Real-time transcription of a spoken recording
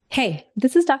Hey,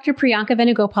 this is Dr. Priyanka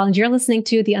Venugopal, and you're listening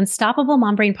to the Unstoppable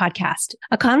Mom Brain Podcast,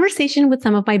 a conversation with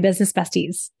some of my business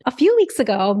besties. A few weeks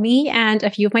ago, me and a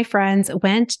few of my friends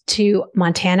went to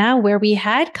Montana, where we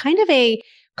had kind of a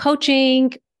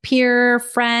coaching peer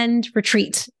friend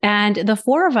retreat. And the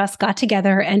four of us got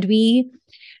together and we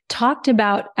talked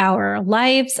about our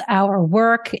lives, our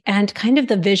work, and kind of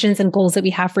the visions and goals that we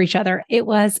have for each other. It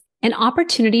was an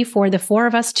opportunity for the four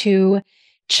of us to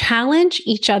challenge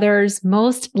each other's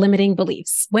most limiting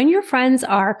beliefs. When your friends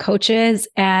are coaches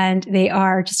and they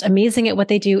are just amazing at what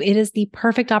they do, it is the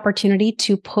perfect opportunity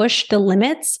to push the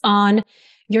limits on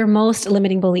your most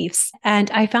limiting beliefs. And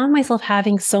I found myself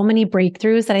having so many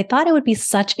breakthroughs that I thought it would be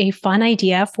such a fun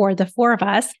idea for the four of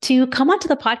us to come onto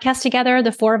the podcast together.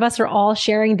 The four of us are all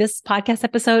sharing this podcast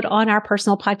episode on our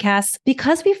personal podcasts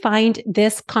because we find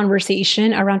this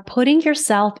conversation around putting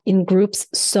yourself in groups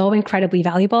so incredibly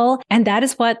valuable. And that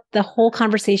is what the whole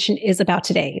conversation is about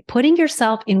today. Putting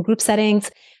yourself in group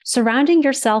settings, surrounding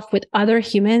yourself with other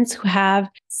humans who have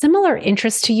similar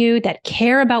interests to you, that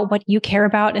care about what you care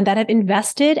about, and that have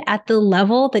invested at the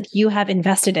level that you have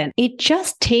invested in. It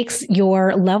just takes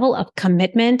your level of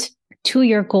commitment to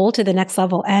your goal to the next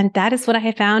level. And that is what I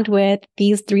have found with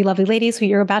these three lovely ladies who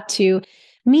you're about to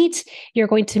meet. You're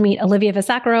going to meet Olivia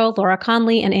Visacro, Laura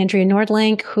Conley, and Andrea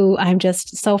Nordling, who I'm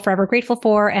just so forever grateful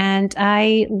for and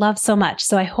I love so much.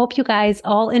 So I hope you guys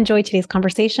all enjoy today's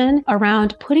conversation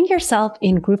around putting yourself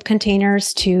in group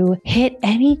containers to hit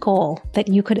any goal that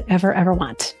you could ever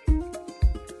want.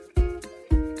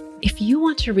 If you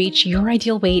want to reach your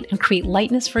ideal weight and create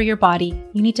lightness for your body,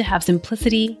 you need to have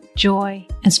simplicity, joy,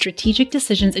 and strategic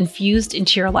decisions infused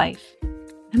into your life.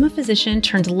 I'm a physician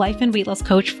turned life and weight loss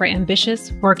coach for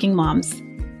ambitious working moms.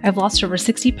 I've lost over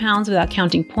 60 pounds without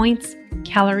counting points,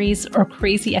 calories, or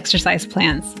crazy exercise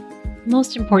plans.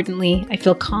 Most importantly, I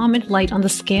feel calm and light on the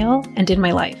scale and in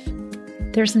my life.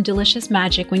 There's some delicious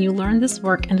magic when you learn this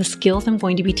work and the skills I'm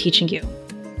going to be teaching you.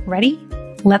 Ready?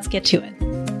 Let's get to it.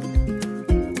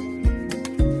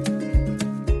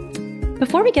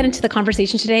 Before we get into the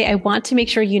conversation today, I want to make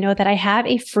sure you know that I have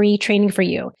a free training for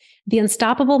you. The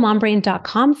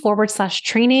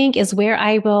unstoppablemombrain.com/training is where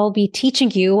I will be teaching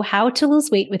you how to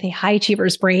lose weight with a high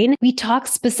achiever's brain. We talk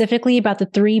specifically about the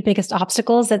three biggest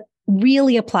obstacles that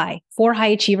really apply for high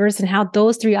achievers and how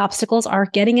those three obstacles are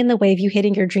getting in the way of you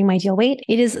hitting your dream ideal weight.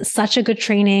 It is such a good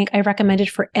training. I recommend it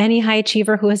for any high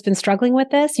achiever who has been struggling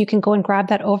with this. You can go and grab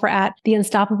that over at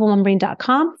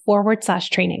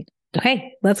theunstoppablemombrain.com/training.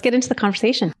 Okay, let's get into the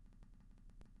conversation.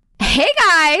 Hey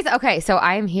guys. Okay, so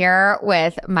I'm here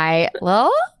with my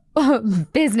little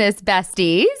business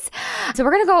besties. So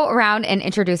we're going to go around and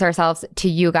introduce ourselves to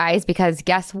you guys because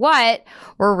guess what?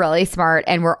 We're really smart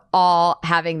and we're all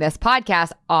having this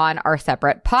podcast on our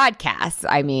separate podcasts.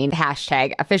 I mean,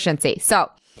 #efficiency. So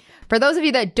for those of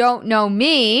you that don't know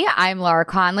me, I'm Laura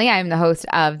Conley. I'm the host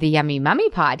of the Yummy Mummy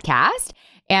podcast.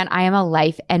 And I am a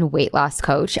life and weight loss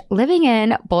coach living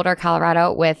in Boulder,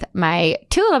 Colorado with my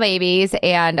two little babies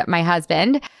and my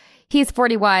husband. He's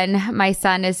 41, my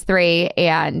son is 3,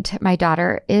 and my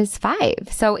daughter is 5.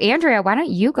 So Andrea, why don't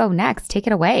you go next? Take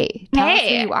it away. Tell us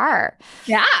who you are.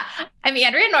 Yeah, I'm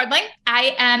Andrea Nordling.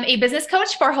 I am a business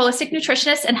coach for holistic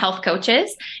nutritionists and health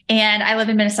coaches, and I live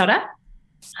in Minnesota.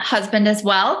 Husband as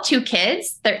well, 2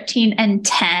 kids, 13 and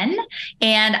 10,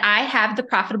 and I have the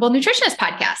Profitable Nutritionist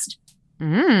podcast.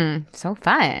 So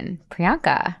fun.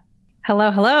 Priyanka.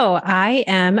 Hello. I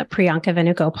am Priyanka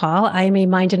Venugopal. I am a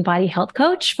mind and body health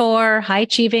coach for high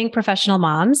achieving professional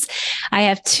moms. I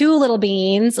have 2 little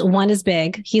beans. One is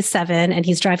big. He's 7 and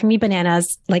he's driving me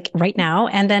bananas like right now.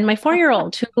 And then my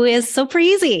 4-year-old who is so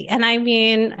crazy. And I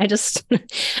mean,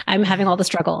 I'm having all the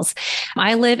struggles.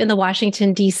 I live in the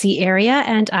Washington, DC area,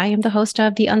 and I am the host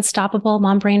of the Unstoppable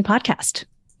Mom Brain podcast.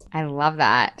 I love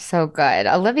that. So good.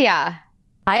 Olivia.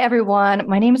 Hi, everyone.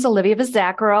 My name is Olivia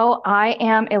Visacro. I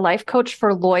am a life coach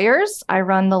for lawyers. I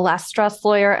run the Less Stress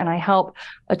Lawyer, and I help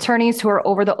attorneys who are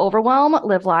over the overwhelm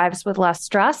live lives with less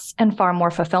stress and far more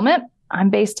fulfillment.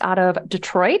 I'm based out of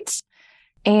Detroit,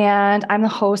 and I'm the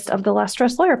host of the Less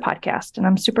Stress Lawyer podcast. And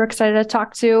I'm super excited to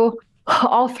talk to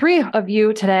all 3 of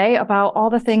you today about all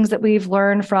the things that we've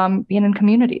learned from being in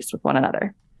communities with one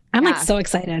another. I'm like so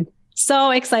excited.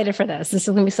 So excited for this. This is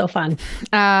going to be so fun.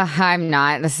 I'm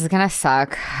not. This is going to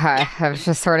suck. I was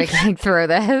just sort of getting through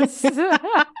this.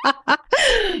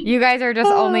 You guys are just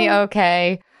only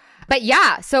okay. But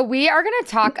yeah, so we are going to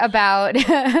talk about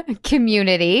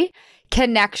community,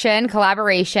 connection,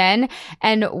 collaboration,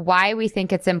 and why we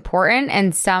think it's important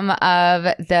and some of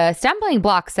the stumbling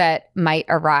blocks that might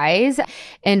arise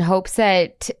in hopes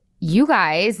that you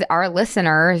guys, our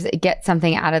listeners, get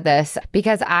something out of this,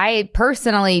 because I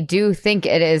personally do think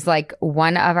it is like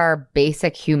one of our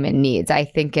basic human needs. I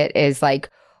think it is like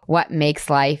what makes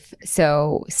life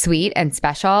so sweet and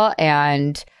special.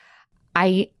 And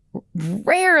I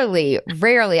rarely,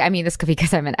 I mean, this could be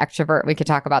because I'm an extrovert. We could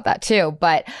talk about that too.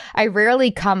 But I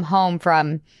rarely come home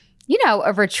from,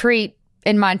 a retreat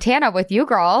in Montana with you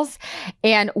girls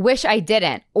and wish I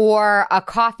didn't, or a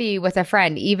coffee with a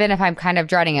friend, even if I'm kind of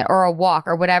dreading it, or a walk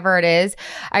or whatever it is.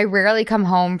 I rarely come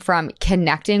home from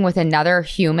connecting with another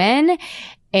human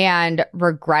and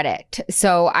regret it.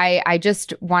 So I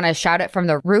just want to shout it from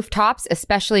the rooftops,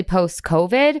 especially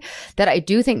post-COVID, that I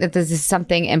do think that this is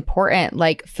something important,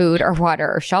 like food or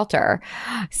water or shelter.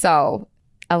 So,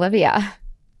 Olivia.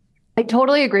 I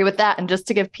totally agree with that. And just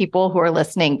to give people who are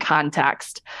listening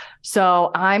context.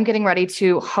 So I'm getting ready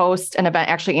to host an event.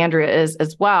 Actually, Andrea is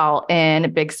as well,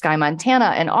 in Big Sky,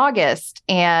 Montana in August.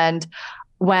 And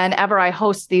whenever I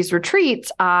host these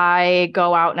retreats, I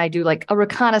go out and I do like a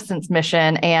reconnaissance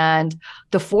mission. And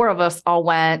the four of us all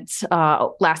went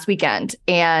last weekend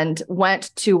and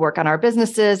went to work on our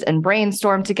businesses and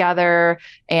brainstorm together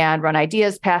and run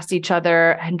ideas past each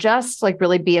other, and just like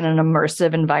really be in an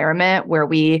immersive environment where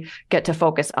we get to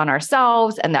focus on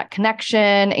ourselves and that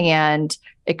connection and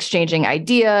exchanging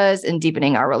ideas and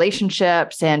deepening our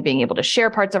relationships and being able to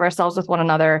share parts of ourselves with one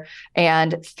another.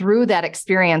 And through that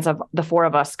experience of the four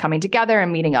of us coming together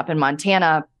and meeting up in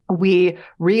Montana, we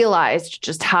realized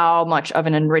just how much of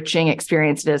an enriching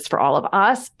experience it is for all of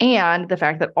us, and the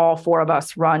fact that all four of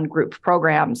us run group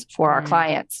programs for our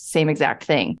clients, same exact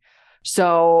thing.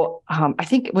 So I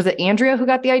think, was it Andrea who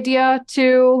got the idea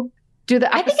to do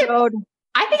the episode?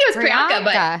 I think it was Priyanka,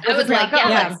 but I was like,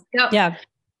 let's go.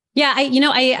 Yeah.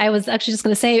 I was actually just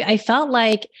going to say, I felt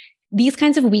like these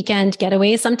kinds of weekend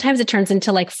getaways, sometimes it turns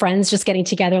into like friends just getting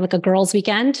together, like a girls'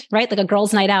 weekend, right? Like a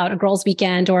girls' night out, a girls'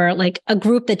 weekend, or like a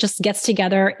group that just gets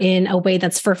together in a way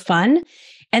that's for fun.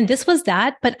 And this was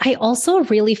that. But I also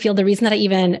really feel the reason that I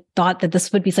even thought that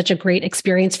this would be such a great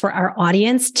experience for our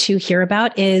audience to hear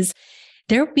about is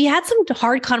we had some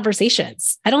hard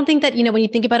conversations. I don't think that, when you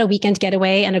think about a weekend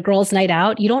getaway and a girls' night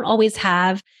out, you don't always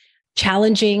have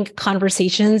challenging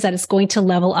conversations that is going to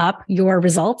level up your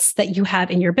results that you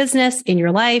have in your business, in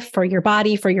your life, for your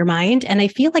body, for your mind. And I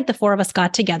feel like the four of us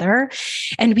got together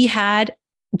and we had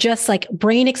just like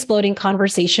brain exploding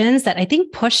conversations that I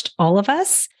think pushed all of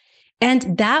us.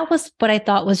 And that was what I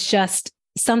thought was just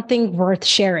something worth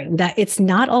sharing, that it's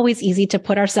not always easy to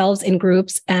put ourselves in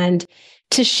groups and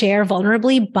to share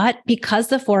vulnerably, but because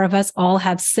the four of us all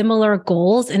have similar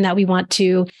goals and that we want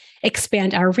to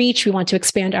expand our reach, we want to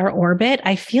expand our orbit,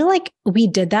 I feel like we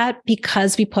did that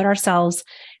because we put ourselves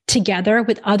together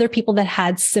with other people that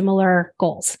had similar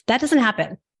goals. That doesn't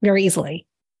happen very easily.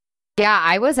 Yeah,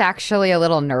 I was actually a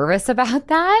little nervous about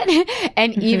that.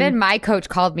 And even my coach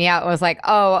called me out and was like,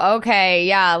 oh, okay,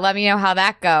 yeah, let me know how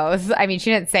that goes. I mean,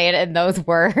 she didn't say it in those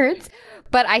words,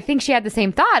 but I think she had the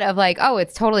same thought of like, oh,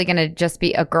 it's totally going to just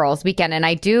be a girls' weekend. And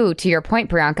I do, to your point,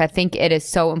 Priyanka, think it is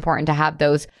so important to have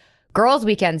those girls'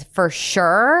 weekends for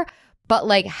sure. But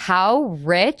like, how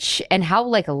rich and how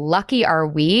like lucky are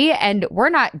we? And we're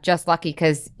not just lucky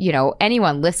because,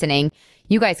 anyone listening,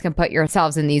 you guys can put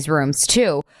yourselves in these rooms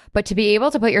too. But to be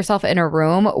able to put yourself in a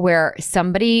room where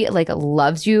somebody like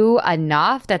loves you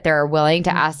enough that they're willing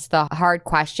to ask the hard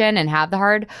question and have the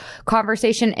hard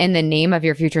conversation in the name of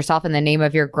your future self, in the name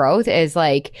of your growth, is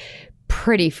like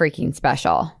pretty freaking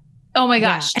special. Oh my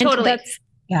gosh, totally.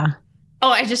 Yeah.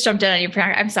 Oh, I just jumped in on you,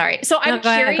 Priyanka. I'm sorry. So I'm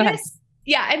curious.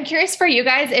 Yeah, I'm curious for you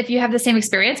guys if you have the same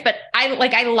experience, but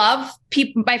I love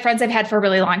my friends I've had for a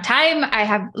really long time. I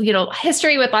have,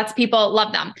 history with lots of people,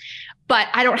 love them, but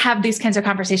I don't have these kinds of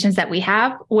conversations that we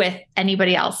have with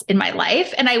anybody else in my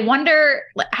life. And I wonder,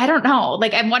 I don't know,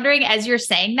 I'm wondering as you're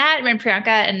saying that, I mean, Priyanka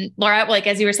and Laura,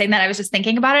 as you were saying that, I was just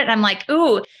thinking about it and I'm like,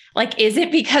 ooh, is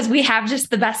it because we have just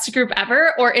the best group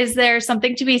ever? Or is there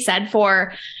something to be said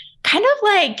for kind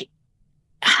of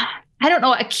I don't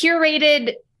know, a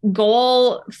curated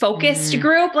goal focused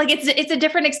group? It's a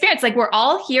different experience. We're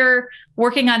all here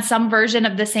working on some version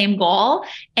of the same goal,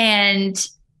 and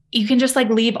you can just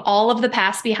leave all of the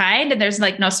past behind, and there's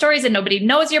no stories and nobody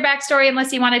knows your backstory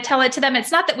unless you want to tell it to them.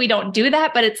 It's not that we don't do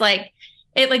that, but it's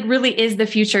it really is the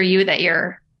future you that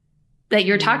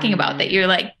you're talking about, that you're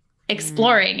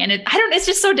exploring. And it's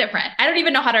just so different. I don't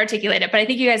even know how to articulate it, but I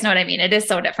think you guys know what I mean. It is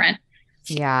so different.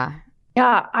 Yeah.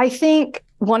 Yeah. I think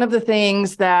one of the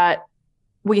things that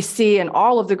we see in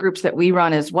all of the groups that we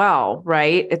run as well,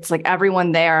 right? It's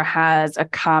everyone there has a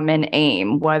common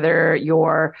aim, whether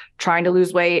you're trying to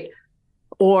lose weight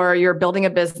or you're building a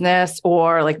business,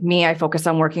 or like me, I focus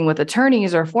on working with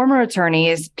attorneys or former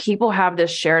attorneys, people have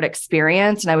this shared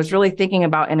experience. And I was really thinking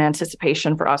about, in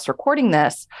anticipation for us recording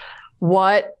this,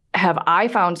 what have I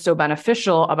found so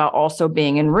beneficial about also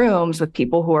being in rooms with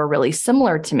people who are really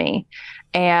similar to me?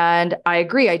 And I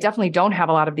agree. I definitely don't have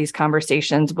a lot of these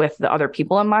conversations with the other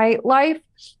people in my life,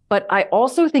 but I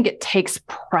also think it takes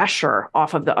pressure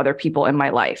off of the other people in my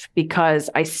life, because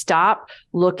I stop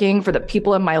looking for the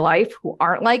people in my life who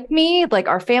aren't like me, like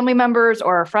our family members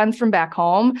or our friends from back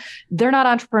home. They're not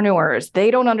entrepreneurs.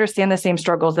 They don't understand the same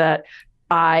struggles that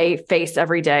I face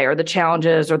every day, or the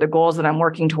challenges or the goals that I'm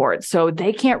working towards. So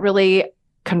they can't really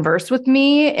converse with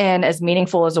me in as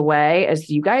meaningful as a way as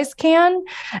you guys can.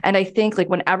 And I think like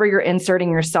whenever you're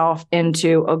inserting yourself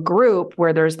into a group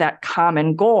where there's that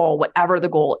common goal, whatever the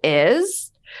goal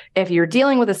is, if you're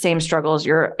dealing with the same struggles,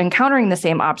 you're encountering the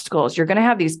same obstacles, you're going to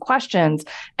have these questions,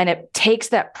 and it takes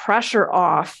that pressure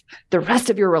off the rest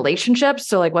of your relationships.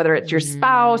 So like whether it's your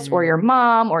spouse or your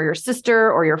mom or your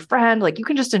sister or your friend, like you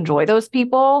can just enjoy those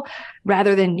people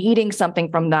rather than needing something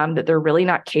from them that they're really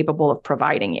not capable of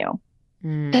providing you.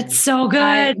 That's so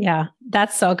good. Yeah,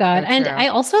 that's so good. And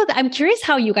I'm curious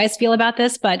how you guys feel about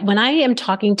this, but when I am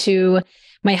talking to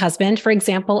my husband, for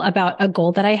example, about a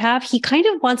goal that I have, he kind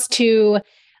of wants to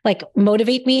like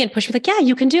motivate me and push me like, yeah,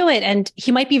 you can do it. And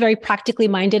he might be very practically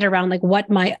minded around like what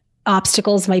my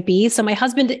obstacles might be. So my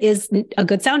husband is a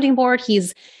good sounding board.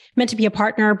 He's meant to be a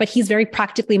partner, but he's very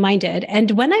practically minded.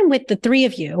 And when I'm with the three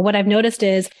of you, what I've noticed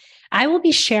is I will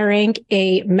be sharing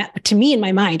to me in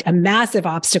my mind, a massive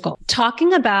obstacle,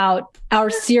 talking about our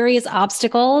serious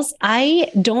obstacles.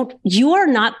 You are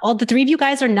not, all the three of you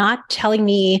guys are not telling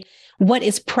me what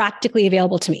is practically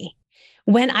available to me.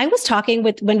 When I was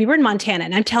when we were in Montana,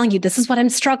 and I'm telling you, this is what I'm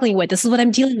struggling with, this is what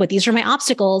I'm dealing with, these are my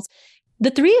obstacles, the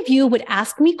three of you would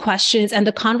ask me questions and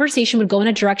the conversation would go in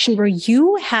a direction where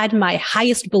you had my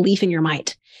highest belief in your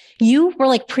mind. You were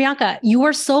like, Priyanka, you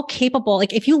are so capable.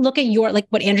 Like if you look at your, like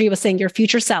what Andrea was saying, your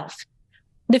future self,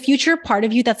 the future part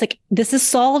of you that's like, this is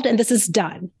solved and this is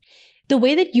done. The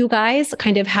way that you guys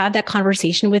kind of have that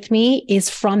conversation with me is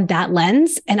from that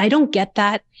lens. And I don't get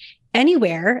that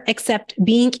anywhere except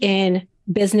being in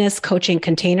business coaching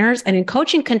containers and in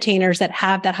coaching containers that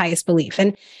have that highest belief.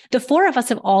 And the four of us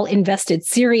have all invested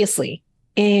seriously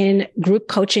in group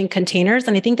coaching containers.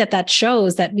 And I think that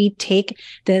shows that we take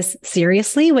this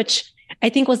seriously, which I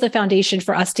think was the foundation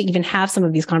for us to even have some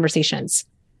of these conversations.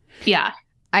 Yeah.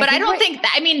 But I don't think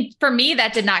that, I mean, for me,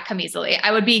 that did not come easily.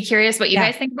 I would be curious what you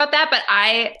guys think about that, but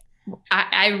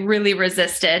I really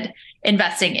resisted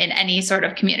investing in any sort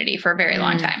of community for a very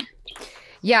long time.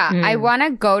 Yeah, I want to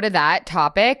go to that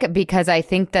topic because I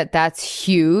think that that's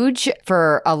huge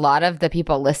for a lot of the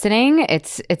people listening.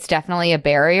 It's definitely a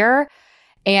barrier,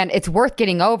 and it's worth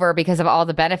getting over because of all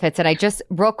the benefits. And I just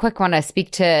real quick want to speak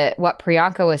to what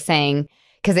Priyanka was saying,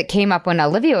 because it came up when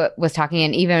Olivia was talking,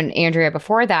 and even Andrea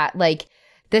before that, like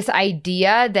this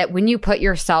idea that when you put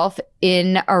yourself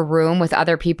in a room with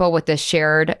other people with this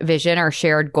shared vision or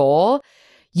shared goal,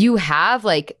 you have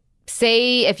like,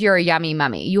 say if you're a yummy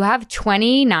mummy, you have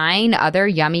 29 other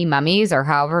yummy mummies or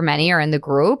however many are in the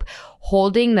group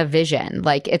holding the vision.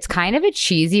 Like it's kind of a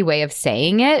cheesy way of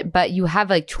saying it, but you have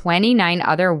like 29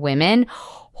 other women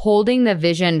holding the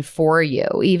vision for you,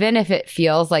 even if it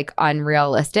feels like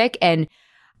unrealistic. And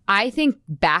I think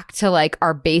back to like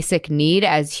our basic need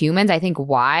as humans, I think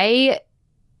why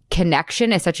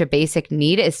connection is such a basic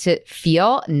need is to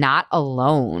feel not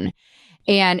alone.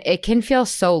 And it can feel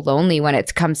so lonely when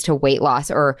it comes to weight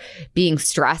loss or being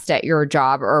stressed at your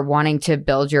job or wanting to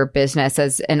build your business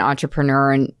as an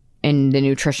entrepreneur in the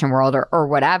nutrition world or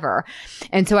whatever.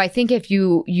 And so I think if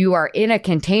you are in a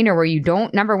container where you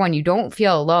don't, number one, you don't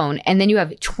feel alone, and then you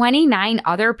have 29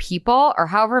 other people or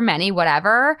however many,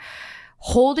 whatever,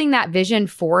 holding that vision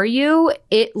for you,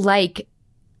 it like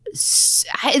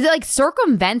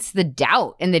circumvents the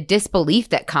doubt and the disbelief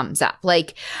that comes up.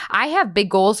 Like I have big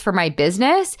goals for my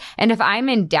business, and if I'm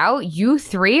in doubt, you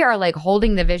three are like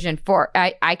holding the vision for.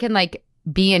 I can like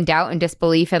be in doubt and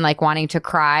disbelief and like wanting to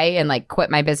cry and like quit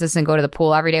my business and go to the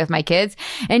pool every day with my kids,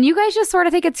 and you guys just sort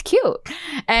of think it's cute,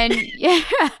 and yeah,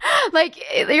 like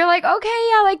you're like, okay,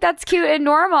 yeah, like that's cute and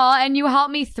normal, and you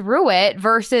help me through it.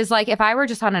 Versus like if I were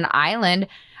just on an island,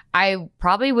 I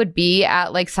probably would be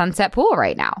at like Sunset Pool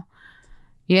right now,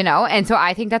 you know? And so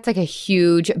I think that's like a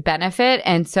huge benefit.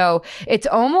 And so it's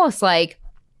almost like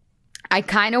I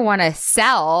kind of want to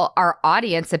sell our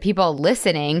audience, the people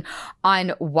listening, on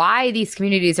why these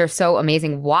communities are so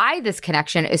amazing, why this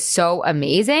connection is so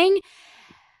amazing,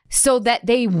 so that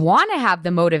they want to have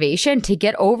the motivation to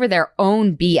get over their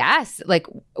own BS, like,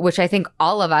 which I think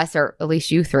all of us, or at least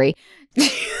you three,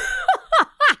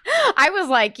 I was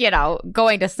like,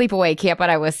 going to sleepaway camp when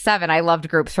I was 7. I loved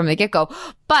groups from the get-go.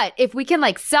 But if we can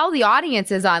like sell the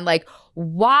audiences on like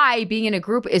why being in a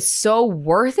group is so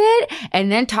worth it,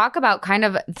 and then talk about kind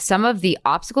of some of the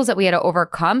obstacles that we had to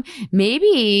overcome,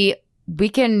 maybe we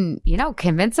can,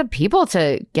 convince some people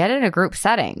to get in a group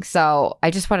setting. So I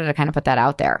just wanted to kind of put that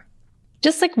out there.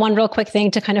 Just like one real quick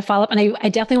thing to kind of follow up. And I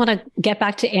definitely want to get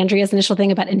back to Andrea's initial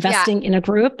thing about investing in a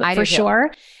group for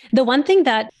sure. The one thing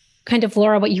that kind of,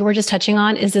 Laura, what you were just touching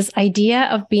on is this idea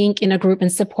of being in a group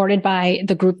and supported by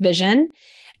the group vision.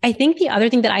 I think the other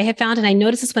thing that I have found, and I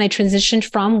noticed this when I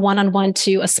transitioned from one-on-one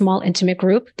to a small intimate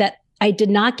group, that I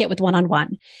did not get with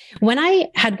one-on-one. When I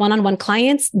had one-on-one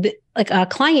clients, like a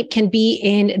client can be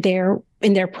in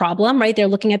their problem, right? They're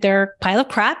looking at their pile of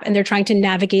crap and they're trying to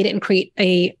navigate it and create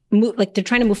a move, like they're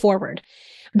trying to move forward.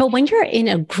 But when you're in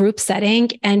a group setting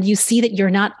and you see that you're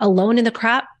not alone in the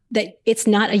crap, that it's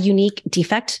not a unique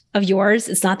defect of yours.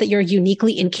 It's not that you're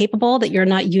uniquely incapable, that you're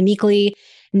not uniquely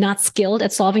not skilled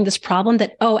at solving this problem,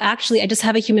 that, oh, actually, I just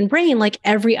have a human brain like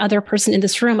every other person in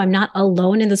this room. I'm not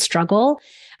alone in the struggle.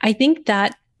 I think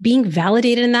that being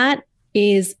validated in that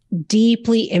is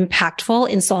deeply impactful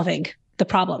in solving the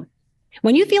problem.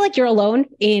 When you feel like you're alone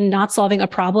in not solving a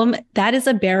problem, that is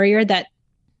a barrier that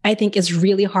I think is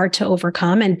really hard to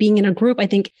overcome. And being in a group, I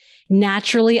think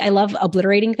naturally, I love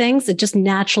obliterating things. It just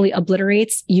naturally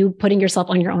obliterates you putting yourself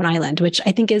on your own island, which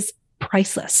I think is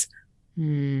priceless.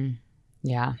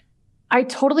 Yeah. I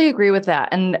totally agree with that.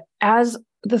 And as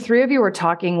the three of you were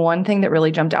talking, one thing that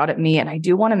really jumped out at me, and I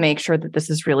do want to make sure that this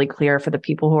is really clear for the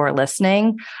people who are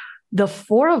listening, the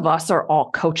 4 of us are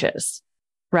all coaches,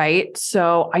 right?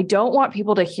 So I don't want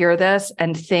people to hear this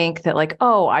and think that like,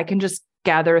 oh, I can just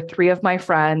gather 3 of my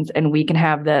friends and we can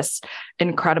have this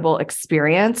incredible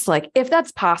experience. Like if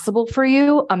that's possible for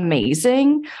you,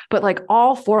 amazing. But like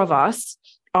all 4 of us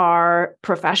are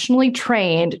professionally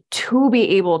trained to be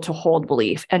able to hold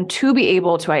belief and to be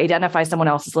able to identify someone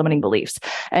else's limiting beliefs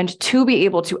and to be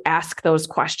able to ask those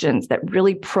questions that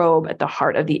really probe at the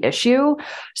heart of the issue.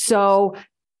 So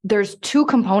there's 2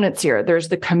 components here. There's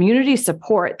the community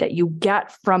support that you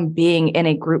get from being in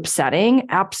a group setting.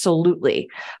 Absolutely.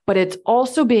 But it's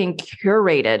also being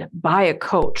curated by a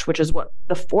coach, which is what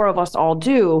the 4 of us all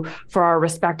do for our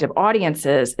respective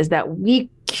audiences, is that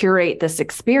we curate this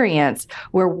experience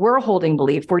where we're holding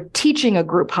belief. We're teaching a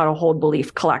group how to hold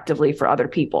belief collectively for other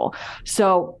people.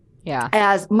 So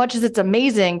as much as it's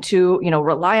amazing to,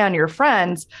 rely on your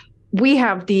friends, we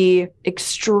have the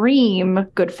extreme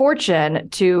good fortune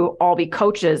to all be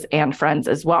coaches and friends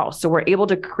as well. So we're able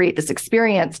to create this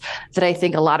experience that I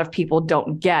think a lot of people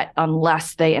don't get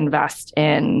unless they invest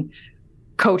in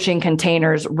coaching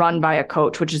containers run by a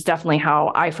coach, which is definitely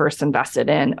how I first invested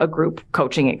in a group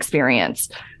coaching experience,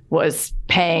 was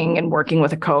paying and working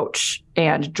with a coach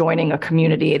and joining a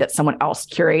community that someone else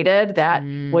curated that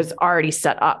was already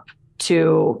set up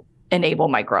to enable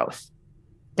my growth.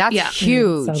 That's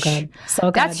huge. So good. So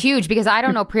good. That's huge, because I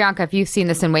don't know, Priyanka, if you've seen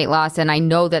this in weight loss, and I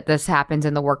know that this happens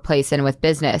in the workplace and with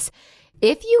business.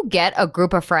 If you get a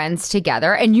group of friends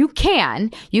together, and you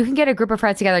can get a group of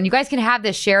friends together and you guys can have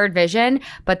this shared vision,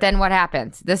 but then what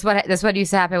happens? This what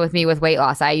used to happen with me with weight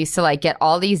loss. I used to like get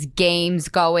all these games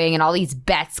going and all these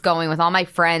bets going with all my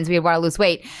friends. We want to lose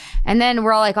weight. And then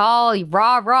we're all like all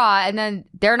rah, and then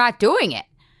they're not doing it.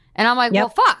 And I'm like, well,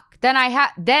 fuck. Then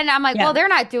I'm like, well, they're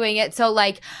not doing it. So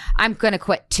like, I'm going to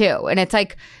quit too. And it's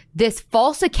like this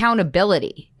false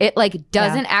accountability. It like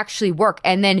doesn't actually work.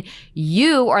 And then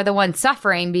you are the one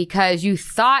suffering because you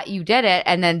thought you did it,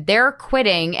 and then they're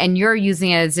quitting and you're using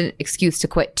it as an excuse to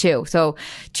quit too. So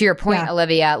to your point,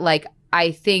 Olivia, like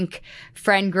I think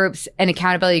friend groups and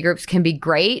accountability groups can be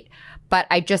great, but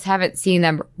I just haven't seen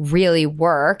them really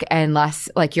work unless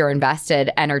like you're invested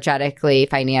energetically,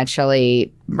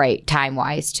 financially, right,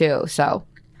 time-wise too. So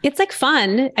it's like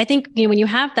fun. I think, when you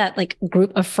have that like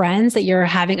group of friends that you're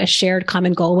having a shared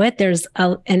common goal with, there's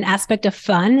an aspect of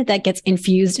fun that gets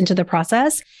infused into the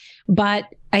process. But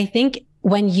I think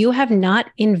when you have not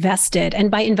invested,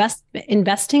 and by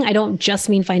investing, I don't just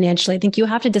mean financially. I think you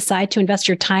have to decide to invest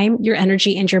your time, your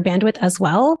energy, and your bandwidth as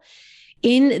well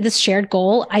in this shared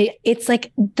goal. It's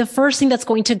like the first thing that's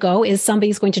going to go is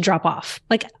somebody's going to drop off.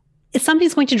 Like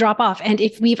somebody's going to drop off. And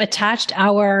if we've attached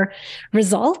our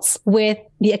results with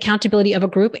the accountability of a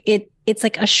group, it's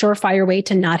like a surefire way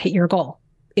to not hit your goal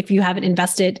if you haven't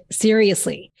invested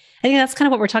seriously. I think that's kind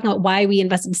of what we're talking about, why we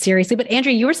invested seriously. But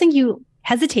Andrea, you were saying you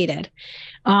hesitated.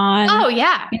 on Oh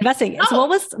yeah. investing. So Oh.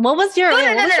 what was your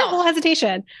No. whole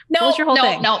hesitation? No, What was your whole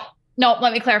thing? No,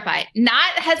 let me clarify.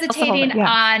 Not hesitating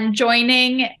on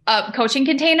joining a coaching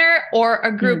container or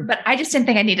a group, but I just didn't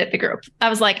think I needed the group. I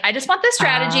was like, I just want the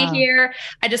strategy here.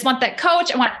 I just want that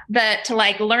coach. I want to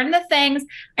like learn the things.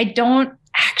 I don't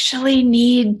actually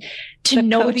need to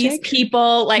know these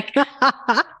people. Like,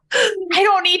 I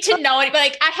don't need to know it.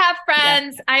 Like, I have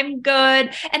friends. Yeah. I'm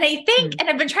good. And I think, and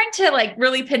I've been trying to like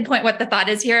really pinpoint what the thought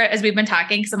is here as we've been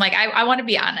talking. Cause I'm like, I want to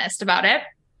be honest about it.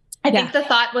 I think the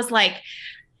thought was like,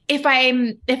 if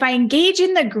I engage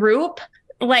in the group,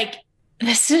 like,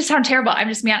 this is sound terrible. I'm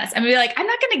just being honest. I'm gonna be like, I'm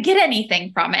not going to get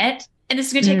anything from it. And this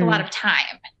is going to take a lot of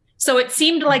time. So it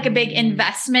seemed like a big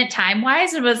investment time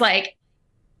wise. It was like,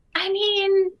 I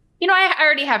mean, I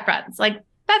already have friends. Like,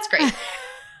 that's great.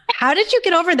 How did you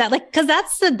get over that? Like, cause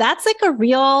that's like a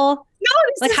real,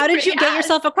 like, how did you get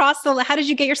yourself across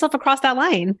that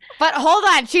line? But hold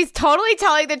on. She's totally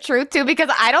telling the truth too,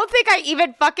 because I don't think I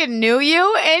even fucking knew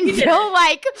you until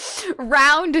like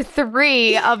round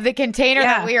 3 of the container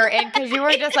that we were in. Cause you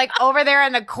were just like over there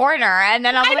in the corner. And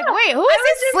then I'm like, wait, who is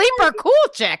this sleeper cool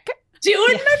chick?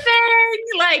 Doing the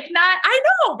thing, like I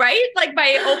know, right? Like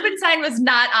my open sign was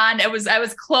not on. I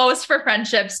was closed for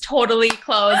friendships, totally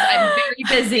closed. I'm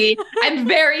very busy. I'm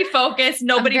very focused.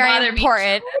 Nobody bothered me.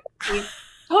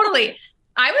 Totally.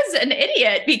 I was an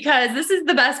idiot because this is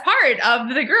the best part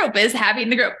of the group is having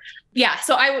the group. Yeah.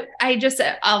 So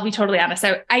I'll be totally honest.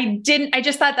 I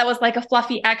just thought that was like a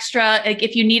fluffy extra, like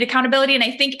if you need accountability. And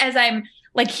I think as I'm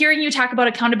like hearing you talk about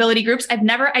accountability groups, I've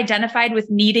never identified with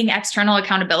needing external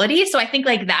accountability. So I think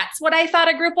like that's what I thought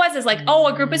a group was, is like, oh,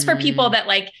 a group is for people that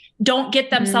like don't get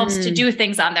themselves to do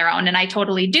things on their own. And I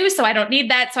totally do. So I don't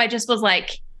need that. So I just was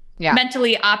like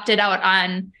mentally opted out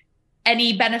on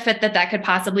any benefit that could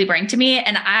possibly bring to me.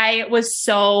 And I was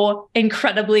so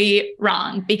incredibly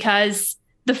wrong because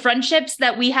the friendships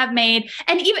that we have made,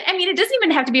 and even, I mean, it doesn't even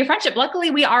have to be a friendship.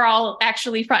 Luckily, we are all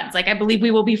actually friends. Like, I believe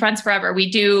we will be friends forever. We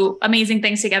do amazing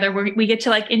things together. We get to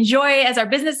like enjoy as our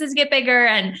businesses get bigger.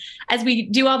 And as we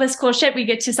do all this cool shit, we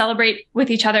get to celebrate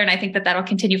with each other. And I think that that'll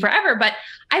continue forever. But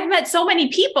I've met so many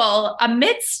people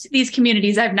amidst these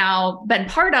communities I've now been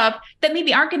part of that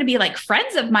maybe aren't going to be like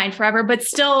friends of mine forever, but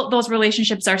still those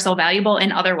relationships are so valuable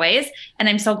in other ways. And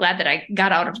I'm so glad that I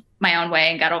got out of my own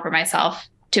way and got over myself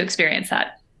to experience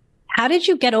that. How did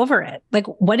you get over it? Like,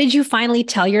 what did you finally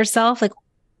tell yourself? Like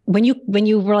when you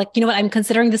were like, you know what, I'm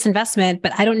considering this investment,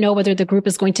 but I don't know whether the group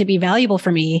is going to be valuable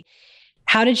for me.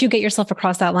 How did you get yourself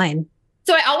across that line?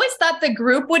 So I always thought the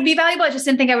group would be valuable. I just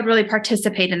didn't think I would really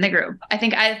participate in the group. I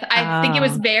think think it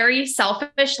was very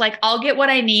selfish. Like, I'll get what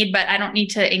I need, but I don't need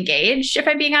to engage, if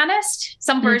I'm being honest.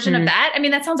 Some version of that. I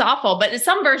mean, that sounds awful, but it's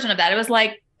some version of that. It was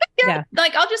like,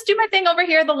 like, I'll just do my thing over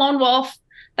here. The lone wolf.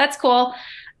 That's cool.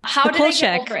 How did I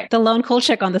get over it? The lone cool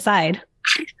chick on the side.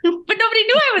 But nobody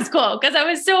knew I was cool because I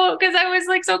was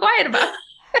like so quiet about it.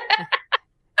 I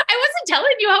wasn't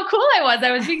telling you how cool I was.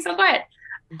 I was being so quiet.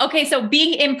 Okay. So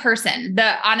being in person,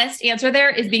 the honest answer there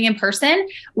is being in person.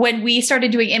 When we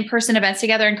started doing in-person events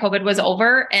together and COVID was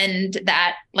over, and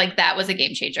that was a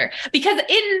game changer, because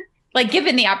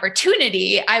given the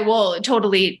opportunity, I will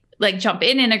totally jump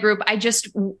in a group. I just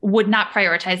would not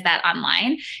prioritize that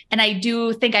online. And I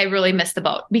do think I really missed the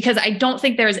boat, because I don't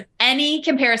think there's any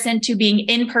comparison to being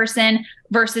in person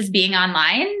versus being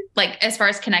online. Like, as far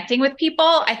as connecting with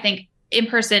people, I think in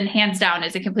person, hands down,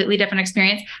 is a completely different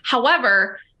experience.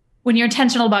 However, when you're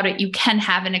intentional about it, you can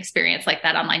have an experience like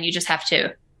that online. You just have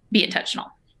to be intentional.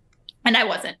 And I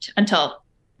wasn't until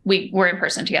we were in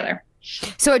person together.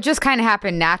 So it just kind of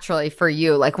happened naturally for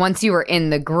you. Like, once you were in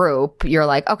the group, you're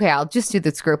like, okay, I'll just do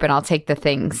this group and I'll take the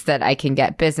things that I can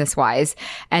get business wise.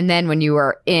 And then when you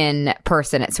were in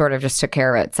person, it sort of just took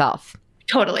care of itself.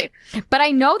 Totally. But I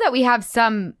know that we have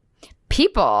some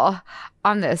people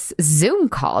on this Zoom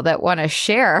call that want to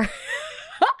share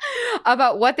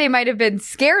about what they might have been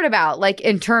scared about, like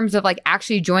in terms of like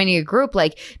actually joining a group,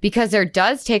 like, because there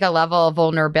does take a level of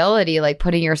vulnerability, like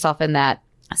putting yourself in that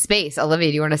space. Olivia,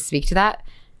 do you want to speak to that?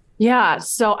 Yeah.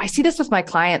 So I see this with my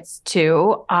clients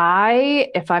too.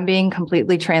 If I'm being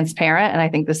completely transparent, and I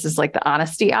think this is like the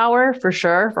honesty hour for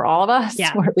sure for all of us,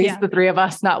 or at least the three of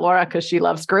us, not Laura, because she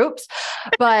loves groups.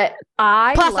 But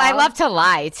I love to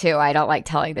lie too. I don't like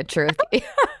telling the truth.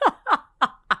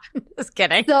 Just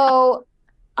kidding. So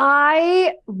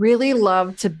I really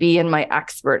love to be in my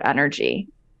expert energy.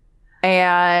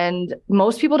 And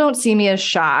most people don't see me as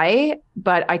shy,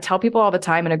 but I tell people all the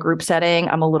time in a group setting,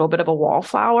 I'm a little bit of a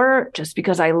wallflower, just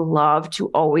because I love to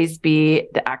always be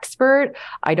the expert.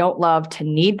 I don't love to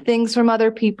need things from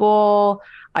other people.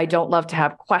 I don't love to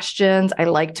have questions. I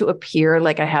like to appear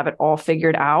like I have it all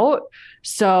figured out.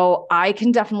 So I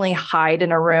can definitely hide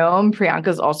in a room.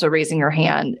 Priyanka's also raising her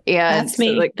hand. And that's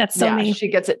me. That's so me. She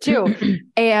gets it too.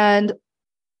 And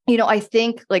I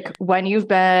think like when you've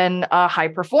been a high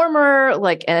performer,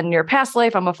 like in your past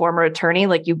life, I'm a former attorney,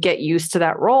 like you get used to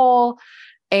that role.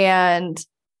 And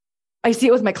I see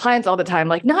it with my clients all the time,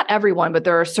 like not everyone, but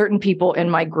there are certain people in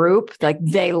my group, like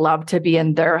they love to be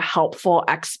in their helpful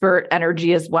expert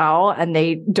energy as well. And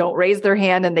they don't raise their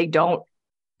hand and they don't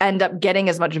end up getting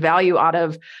as much value out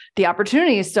of the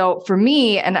opportunities. So for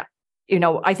me, and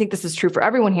I think this is true for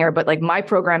everyone here, but like my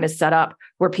program is set up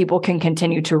where people can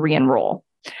continue to re-enroll.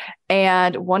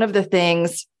 And one of the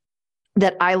things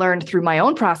that I learned through my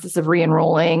own process of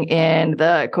re-enrolling in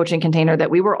the coaching container that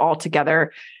we were all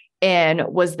together in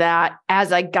was that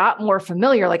as I got more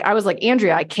familiar, like I was like,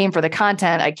 Andrea, I came for the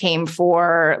content. I came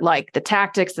for like the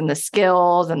tactics and the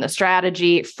skills and the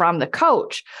strategy from the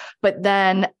coach. But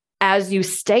then as you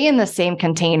stay in the same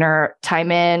container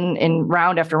time in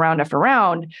round after round after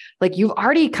round, like you've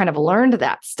already kind of learned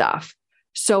that stuff.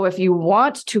 So if you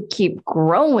want to keep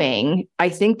growing, I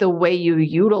think the way you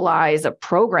utilize a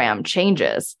program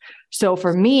changes. So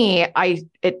for me,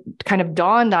 it kind of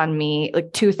dawned on me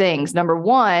like two things. Number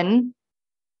one,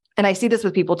 and I see this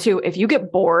with people too, if you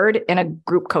get bored in a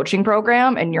group coaching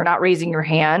program and you're not raising your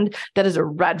hand, that is a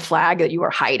red flag that you are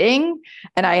hiding.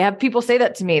 And I have people say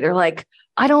that to me. They're like,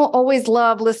 I don't always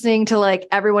love listening to like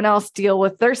everyone else deal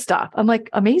with their stuff. I'm like,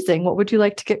 amazing. What would you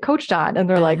like to get coached on? And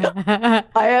they're like, I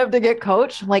have to get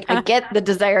coached. I'm like, I get the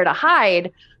desire to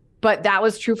hide, but that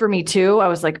was true for me too. I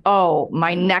was like, oh,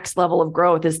 my next level of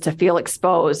growth is to feel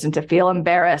exposed and to feel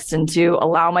embarrassed and to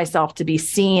allow myself to be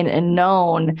seen and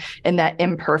known in that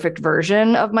imperfect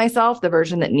version of myself, the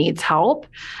version that needs help.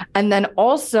 And then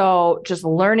also just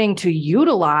learning to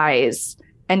utilize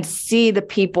and see the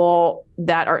people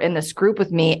that are in this group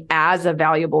with me as a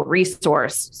valuable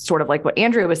resource, sort of like what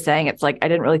Andrea was saying. It's like, I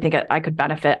didn't really think I could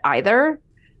benefit either.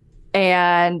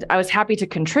 And I was happy to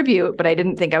contribute, but I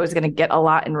didn't think I was going to get a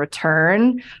lot in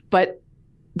return. But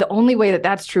the only way that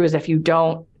that's true is if you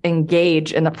don't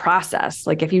engage in the process.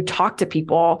 Like if you talk to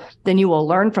people, then you will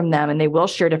learn from them and they will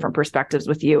share different perspectives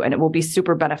with you and it will be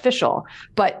super beneficial.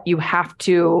 But you have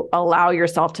to allow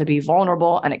yourself to be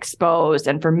vulnerable and exposed.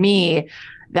 And for me,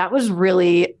 that was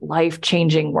really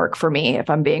life-changing work for me. If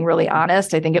I'm being really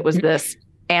honest, I think it was this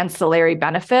ancillary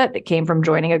benefit that came from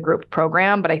joining a group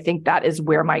program. But I think that is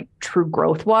where my true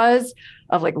growth was,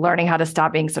 of like learning how to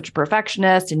stop being such a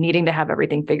perfectionist and needing to have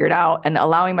everything figured out and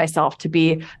allowing myself to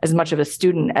be as much of a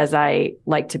student as I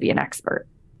like to be an expert.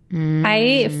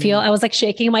 I was like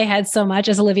shaking my head so much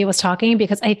as Olivia was talking,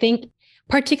 because I think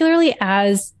particularly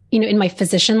as, in my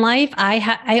physician life,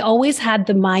 I always had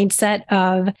the mindset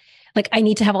of like, I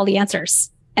need to have all the answers.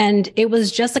 And it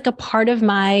was just like a part of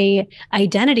my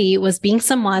identity was being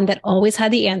someone that always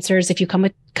had the answers. If you come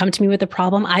to me with a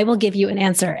problem, I will give you an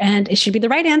answer, and it should be the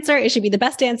right answer. It should be the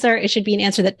best answer. It should be an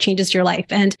answer that changes your life.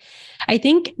 And I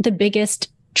think the biggest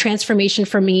transformation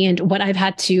for me and what I've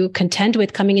had to contend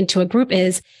with coming into a group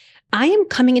is I am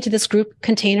coming into this group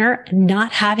container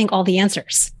not having all the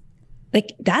answers.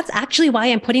 Like that's actually why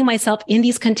I'm putting myself in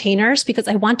these containers, because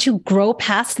I want to grow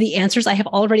past the answers I have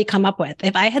already come up with.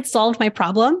 If I had solved my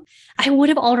problem, I would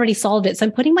have already solved it. So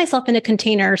I'm putting myself in a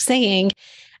container saying,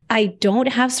 I don't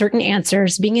have certain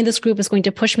answers. Being in this group is going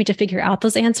to push me to figure out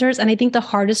those answers. And I think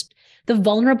the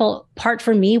vulnerable part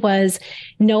for me was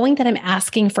knowing that I'm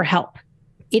asking for help.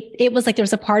 It was like, there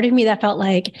was a part of me that felt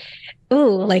like,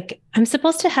 ooh, like I'm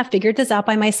supposed to have figured this out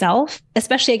by myself.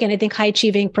 Especially again, I think high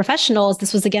achieving professionals,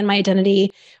 this was again, my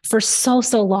identity for so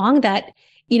long that,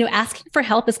 asking for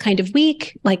help is kind of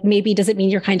weak. Like maybe does it mean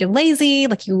you're kind of lazy?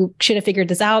 Like you should have figured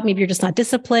this out. Maybe you're just not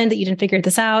disciplined, that you didn't figure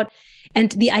this out.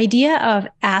 And the idea of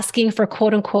asking for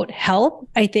quote unquote help,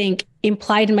 I think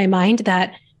implied in my mind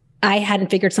that I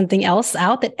hadn't figured something else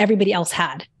out that everybody else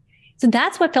had. So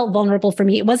that's what felt vulnerable for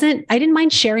me. I didn't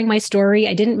mind sharing my story.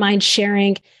 I didn't mind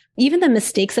sharing even the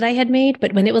mistakes that I had made.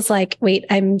 But when it was like, wait,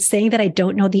 I'm saying that I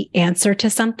don't know the answer to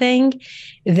something,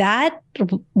 that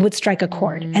would strike a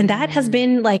chord. And that has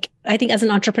been like, I think as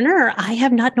an entrepreneur, I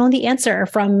have not known the answer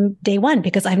from day one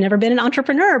because I've never been an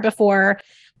entrepreneur before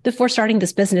starting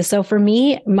this business. So for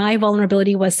me, my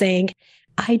vulnerability was saying,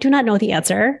 I do not know the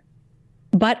answer,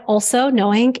 but also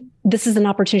knowing this is an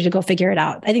opportunity to go figure it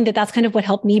out. I think that that's kind of what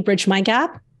helped me bridge my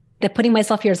gap, that putting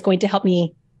myself here is going to help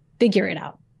me figure it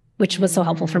out, which was so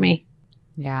helpful for me.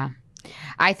 Yeah.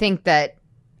 I think that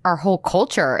our whole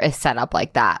culture is set up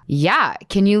like that. Yeah.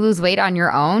 Can you lose weight on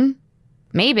your own?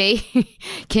 Maybe.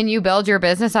 Can you build your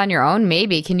business on your own?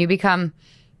 Maybe. Can you become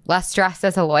less stressed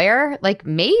as a lawyer? Like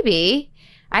maybe,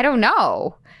 I don't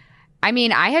know. I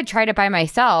mean, I had tried it by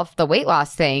myself, the weight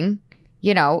loss thing,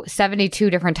 72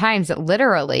 different times,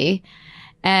 literally.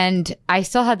 And I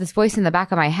still had this voice in the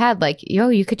back of my head, like,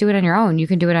 you could do it on your own. You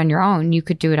can do it on your own. You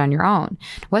could do it on your own.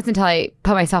 It wasn't until I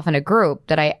put myself in a group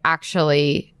that I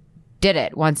actually did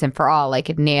it once and for all, like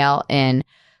a nail in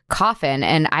coffin.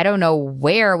 And I don't know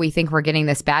where we think we're getting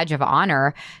this badge of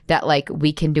honor that like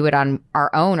we can do it on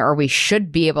our own, or we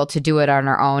should be able to do it on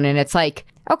our own. And it's like,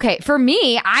 okay, for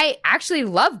me, I actually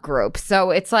love groups. So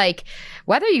it's like,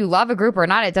 whether you love a group or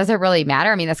not, it doesn't really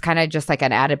matter. I mean, that's kind of just like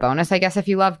an added bonus, I guess, if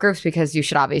you love groups, because you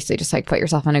should obviously just like put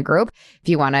yourself in a group if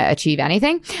you want to achieve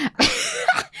anything.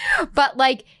 But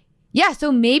like, yeah,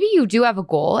 so maybe you do have a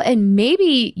goal and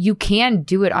maybe you can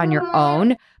do it on your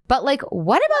own. But like,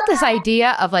 what about this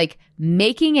idea of like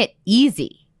making it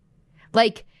easy?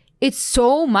 Like, it's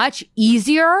so much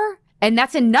easier. And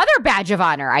that's another badge of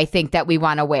honor, I think, that we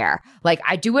want to wear. Like,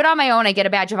 I do it on my own, I get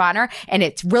a badge of honor, and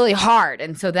it's really hard.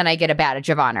 And so then I get a badge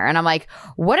of honor. And I'm like,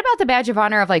 what about the badge of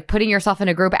honor of like putting yourself in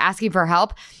a group, asking for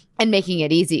help, and making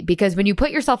it easy? Because when you put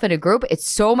yourself in a group, it's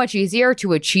so much easier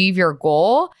to achieve your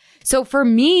goal. So for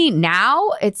me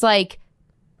now, it's like,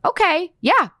 okay,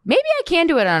 yeah, maybe I can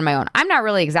do it on my own. I'm not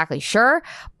really exactly sure,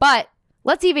 but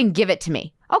let's even give it to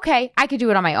me. Okay, I could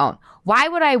do it on my own. Why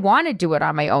would I want to do it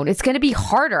on my own? It's going to be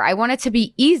harder. I want it to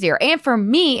be easier. And for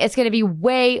me, it's going to be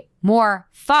way more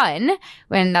fun,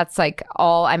 when that's like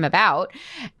all I'm about,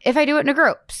 if I do it in a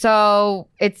group. So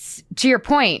it's, to your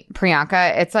point,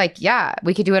 Priyanka, it's like, yeah,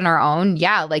 we could do it on our own.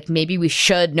 Yeah, like maybe we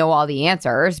should know all the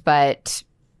answers, but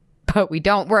we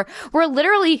don't. We're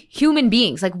literally human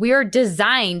beings. Like, we are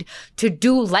designed to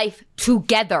do life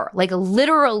together. Like,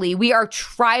 literally, we are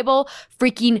tribal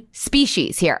freaking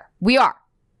species here. We are.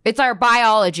 It's our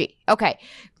biology. Okay.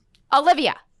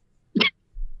 Olivia,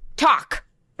 talk.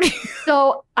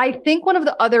 So I think one of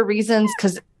the other reasons,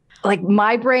 because like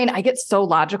my brain, I get so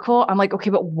logical. I'm like,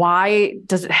 okay, but why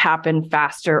does it happen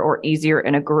faster or easier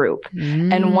in a group?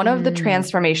 And one of the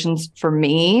transformations for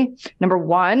me, number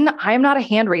one, I am not a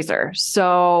hand raiser.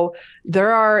 So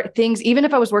there are things, even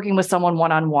if I was working with someone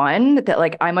one-on-one, that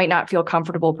like I might not feel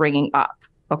comfortable bringing up.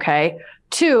 Okay.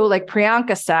 Two, like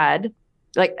Priyanka said,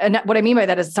 like, and what I mean by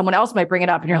that is someone else might bring it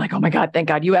up and you're like, oh my God, thank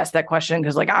God you asked that question.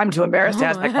 Cause like, I'm too embarrassed to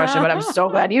ask that question, but I'm so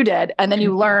glad you did. And then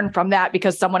you learn from that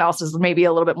because someone else is maybe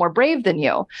a little bit more brave than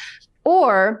you.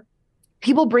 Or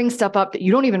people bring stuff up that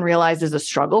you don't even realize is a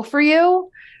struggle for you.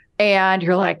 And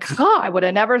you're like, I would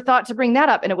have never thought to bring that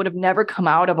up. And it would have never come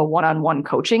out of a one-on-one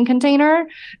coaching container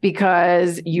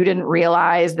because you didn't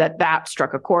realize that that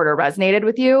struck a chord or resonated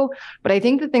with you. But I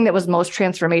think the thing that was most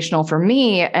transformational for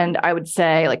me, and I would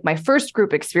say like my first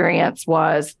group experience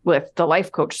was with the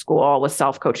life coach school with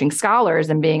self-coaching scholars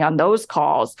and being on those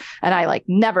calls. And I like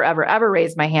never, ever, ever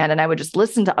raised my hand. And I would just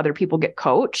listen to other people get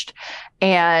coached.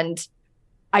 And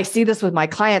I see this with my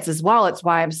clients as well. It's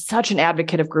why I'm such an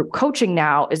advocate of group coaching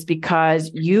now, is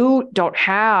because you don't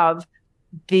have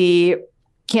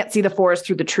can't see the forest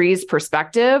through the trees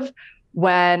perspective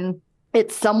when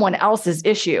it's someone else's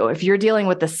issue. If you're dealing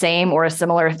with the same or a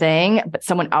similar thing, but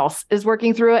someone else is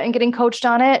working through it and getting coached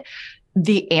on it,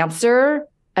 the answer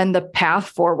and the path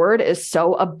forward is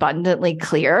so abundantly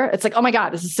clear. It's like, oh my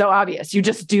God, this is so obvious. You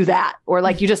just do that. Or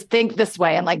like, you just think this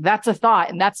way. And like, that's a thought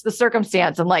and that's the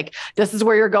circumstance. And like, this is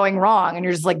where you're going wrong. And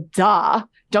you're just like, duh,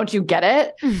 don't you get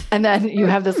it? And then you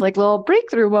have this like little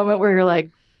breakthrough moment where you're like,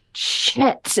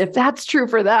 shit, if that's true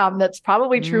for them, that's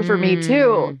probably true for me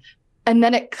too. And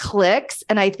then it clicks.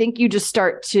 And I think you just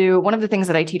start to, one of the things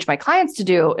that I teach my clients to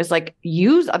do is like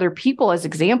use other people as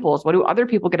examples. What do other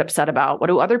people get upset about? What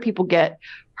do other people get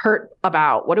hurt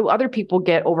about? What do other people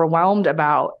get overwhelmed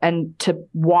about? And to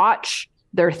watch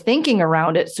their thinking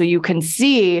around it so you can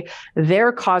see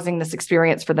they're causing this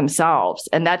experience for themselves.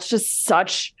 And that's just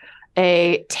such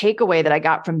a takeaway that I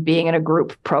got from being in a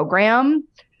group program.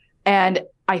 And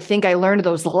I think I learned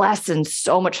those lessons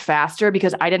so much faster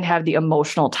because I didn't have the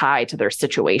emotional tie to their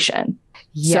situation.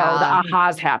 Yeah. So the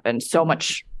ahas happened so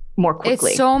much more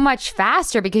quickly. It's so much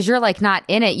faster because you're like not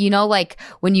in it. You know, like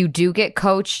when you do get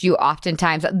coached, you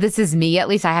oftentimes, this is me at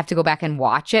least, I have to go back and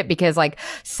watch it because like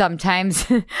sometimes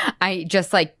I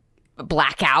just like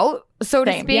black out, so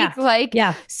to speak. Yeah. Like,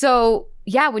 yeah. So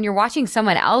yeah, when you're watching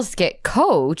someone else get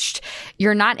coached,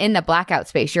 you're not in the blackout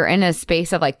space. You're in a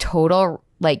space of like total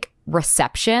like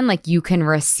reception, like you can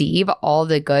receive all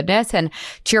the goodness. And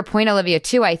to your point, Olivia,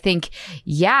 too, I think,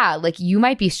 yeah, like you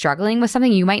might be struggling with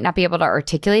something, you might not be able to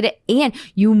articulate it, and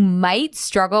you might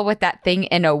struggle with that thing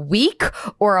in a week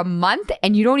or a month,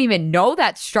 and you don't even know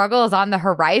that struggle is on the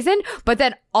horizon. But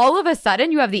then all of a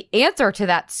sudden you have the answer to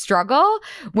that struggle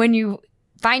when you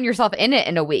find yourself in it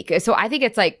in a week. So I think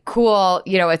it's like cool,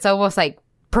 you know, it's almost like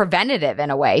preventative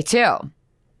in a way too.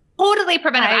 Totally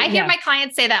preventative. I hear my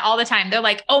clients say that all the time. They're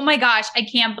like, oh my gosh, I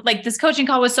can't, like this coaching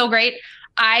call was so great.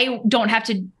 I don't have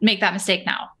to make that mistake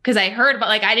now. Cause I heard, but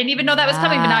like, I didn't even know that was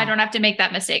coming, but now I don't have to make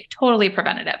that mistake. Totally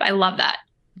preventative. I love that.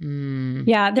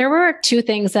 Yeah. There were two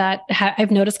things that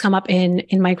I've noticed come up in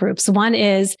my groups. One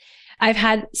is I've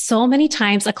had so many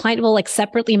times a client will like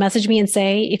separately message me and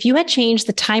say, if you had changed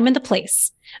the time and the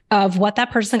place of what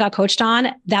that person got coached on,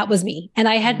 that was me. And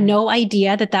I had no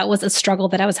idea that that was a struggle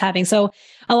that I was having. So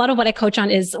a lot of what I coach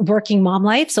on is working mom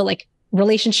life. So like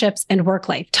relationships and work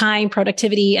life, time,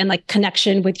 productivity, and like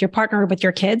connection with your partner, with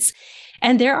your kids.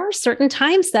 And there are certain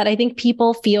times that I think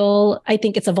people feel, I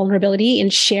think it's a vulnerability in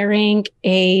sharing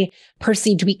a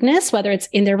perceived weakness, whether it's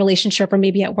in their relationship or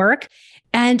maybe at work.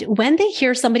 And when they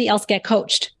hear somebody else get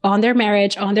coached on their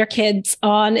marriage, on their kids,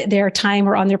 on their time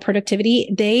or on their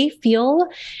productivity, they feel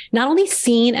not only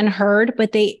seen and heard,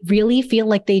 but they really feel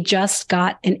like they just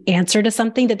got an answer to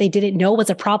something that they didn't know was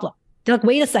a problem. They're like,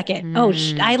 wait a second.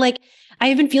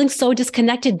 I've been feeling so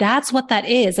disconnected. That's what that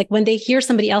is. Like when they hear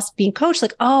somebody else being coached,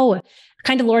 like, oh,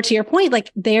 kind of Laura, to your point,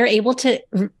 like they're able to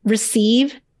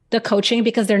receive the coaching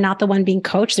because they're not the one being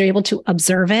coached. They're able to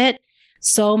observe it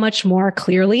so much more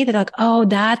clearly. They're like, oh,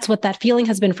 that's what that feeling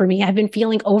has been for me. I've been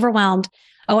feeling overwhelmed.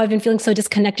 Oh, I've been feeling so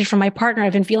disconnected from my partner.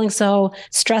 I've been feeling so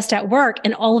stressed at work.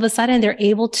 And all of a sudden they're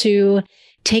able to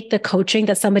take the coaching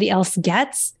that somebody else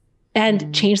gets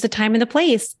and change the time and the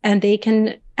place. And they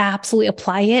can absolutely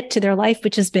apply it to their life,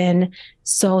 which has been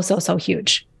so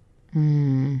huge.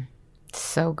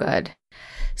 So good.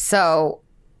 So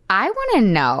I want to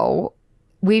know,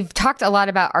 we've talked a lot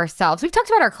about ourselves. We've talked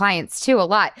about our clients too a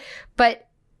lot, but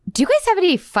do you guys have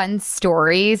any fun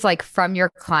stories like from your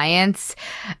clients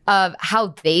of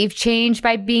how they've changed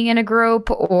by being in a group,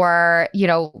 or, you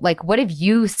know, like what have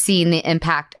you seen the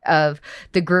impact of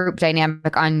the group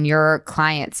dynamic on your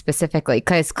clients specifically?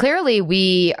 Because clearly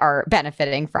we are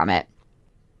benefiting from it.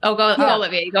 Oh, go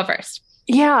Olivia, you go first.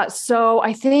 Yeah. So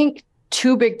I think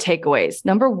two big takeaways.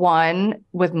 Number one,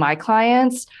 with my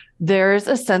clients, there's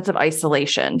a sense of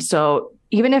isolation. So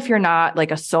even if you're not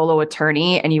like a solo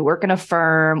attorney and you work in a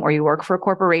firm or you work for a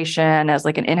corporation as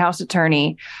like an in-house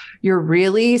attorney, you're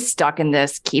really stuck in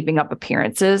this keeping up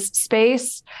appearances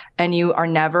space, and you are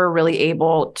never really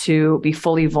able to be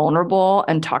fully vulnerable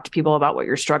and talk to people about what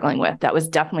you're struggling with. That was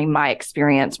definitely my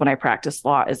experience when I practiced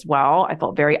law as well. I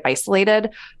felt very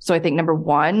isolated. So I think number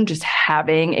one, just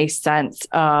having a sense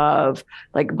of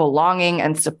like belonging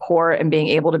and support and being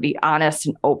able to be honest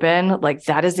and open, like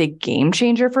that is a game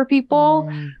changer for people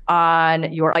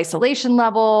on your isolation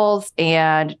levels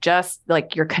and just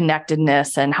like your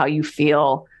connectedness and how you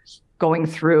feel going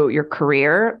through your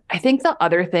career. I think the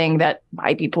other thing that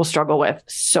my people struggle with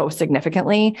so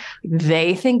significantly,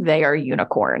 they think they are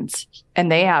unicorns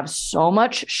and they have so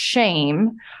much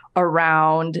shame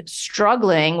around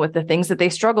struggling with the things that they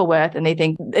struggle with. And they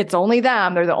think it's only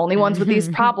them. They're the only ones with these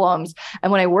problems. And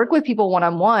when I work with people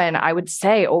one-on-one, I would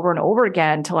say over and over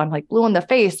again till I'm like blue in the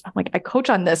face. I'm like, I coach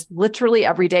on this literally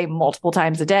every day, multiple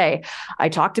times a day. I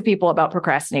talk to people about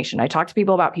procrastination. I talk to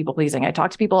people about people pleasing. I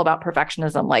talk to people about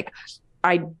perfectionism. Like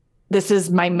this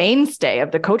is my mainstay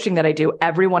of the coaching that I do.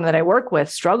 Everyone that I work with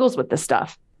struggles with this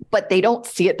stuff, but they don't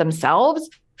see it themselves.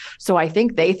 So I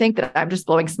think they think that I'm just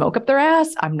blowing smoke up their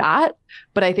ass. I'm not,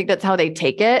 but I think that's how they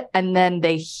take it. And then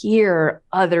they hear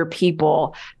other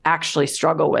people actually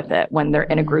struggle with it when they're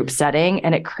in a group setting.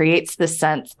 And it creates this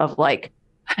sense of like,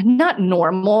 not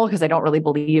normal, because I don't really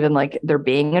believe in like there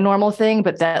being a normal thing,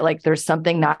 but that like there's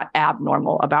something not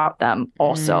abnormal about them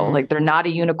also. Like they're not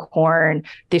a unicorn.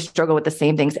 They struggle with the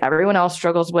same things everyone else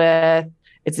struggles with.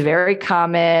 It's very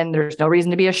common. There's no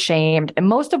reason to be ashamed. And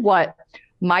most of what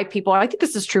my people, I think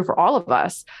this is true for all of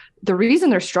us, the reason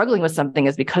they're struggling with something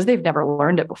is because they've never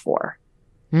learned it before.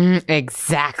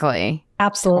 Exactly.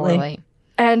 Absolutely. Totally.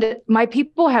 And my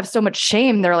people have so much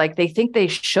shame. They're like, they think they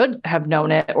should have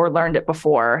known it or learned it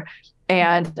before.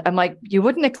 And I'm like, you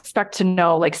wouldn't expect to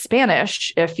know like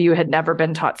Spanish if you had never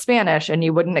been taught Spanish, and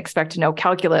you wouldn't expect to know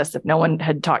calculus if no one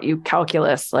had taught you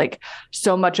calculus. Like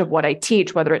so much of what I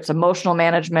teach, whether it's emotional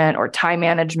management or time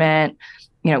management,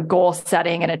 you know, goal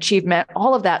setting and achievement,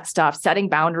 all of that stuff, setting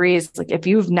boundaries. Like if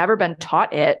you've never been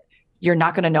taught it, you're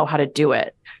not going to know how to do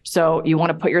it. So you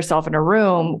want to put yourself in a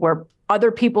room where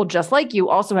other people just like you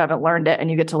also haven't learned it, and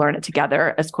you get to learn it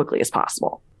together as quickly as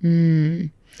possible.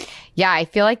 Yeah, I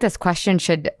feel like this question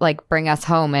should like bring us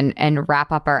home and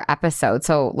wrap up our episode.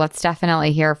 So let's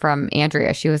definitely hear from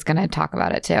Andrea. She was going to talk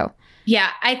about it too.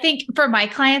 Yeah, I think for my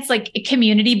clients, like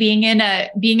community, being in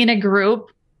a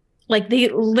group, like they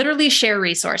literally share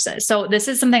resources. So this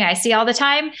is something I see all the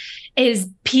time is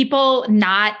people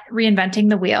not reinventing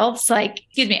the wheel. It's like,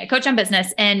 excuse me, I coach on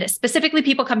business, and specifically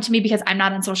people come to me because I'm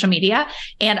not on social media.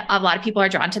 And a lot of people are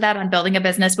drawn to that on building a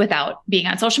business without being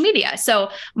on social media. So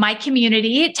my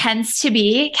community tends to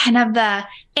be kind of the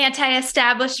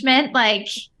anti-establishment, like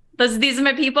these are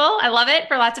my people. I love it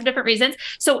for lots of different reasons.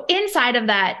 So inside of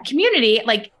that community,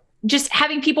 like just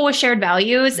having people with shared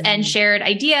values and shared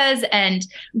ideas and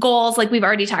goals, like we've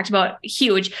already talked about,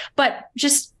 huge, but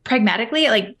just pragmatically,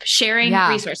 like sharing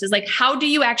resources, like how do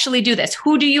you actually do this?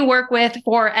 Who do you work with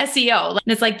for SEO? And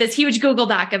it's like this huge Google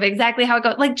Doc of exactly how it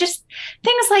goes, like just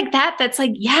things like that. That's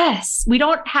like, yes, we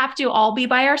don't have to all be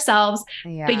by ourselves,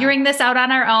 figuring this out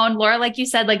on our own. Laura, like you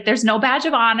said, like there's no badge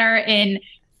of honor in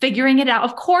figuring it out.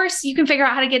 Of course, you can figure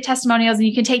out how to get testimonials and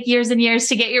you can take years and years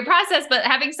to get your process, but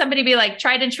having somebody be like,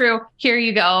 tried and true, here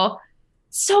you go.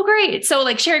 So great. So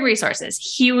like sharing resources,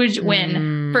 huge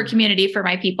win for community for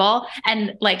my people.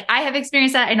 And like, I have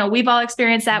experienced that. I know we've all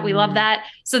experienced that. We love that.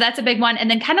 So that's a big one. And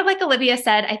then kind of like Olivia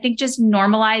said, I think just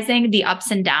normalizing the ups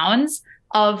and downs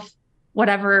of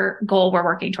whatever goal we're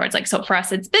working towards. Like, so for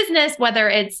us, it's business, whether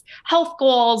it's health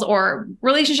goals or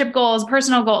relationship goals,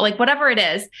 personal goal, like whatever it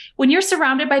is, when you're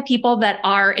surrounded by people that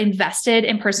are invested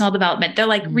in personal development, they're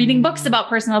like reading books about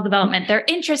personal development, they're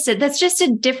interested. That's just a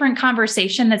different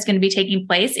conversation that's going to be taking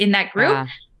place in that group. Yeah.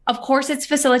 Of course, it's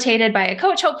facilitated by a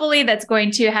coach, hopefully, that's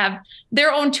going to have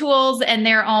their own tools and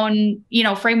their own,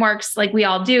 frameworks like we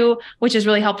all do, which is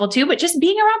really helpful too. But just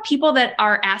being around people that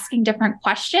are asking different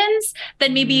questions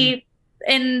than maybe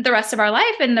in the rest of our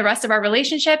life and the rest of our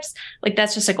relationships, like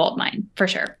that's just a gold mine for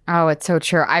sure. Oh, it's so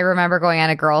true. I remember going on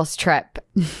a girls' trip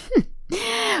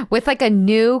with like a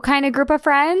new kind of group of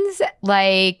friends,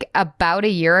 like about a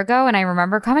year ago. And I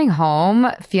remember coming home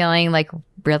feeling like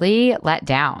really let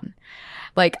down.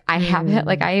 Like I haven't,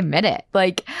 like I admit it,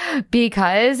 like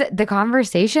because the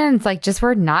conversations like just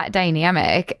were not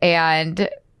dynamic. And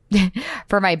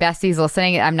for my besties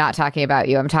listening, I'm not talking about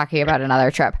you. I'm talking about another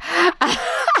trip.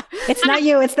 It's not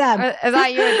you, it's them. It's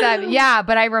not you, it's them. Yeah,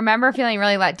 but I remember feeling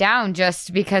really let down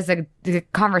just because the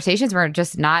conversations were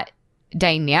just not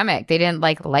dynamic. They didn't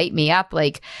like light me up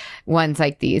like ones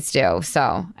like these do.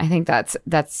 So I think that's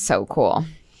so cool.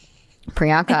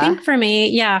 Priyanka. I think for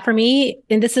me,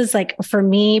 and this is like for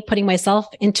me putting myself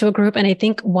into a group, and I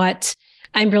think what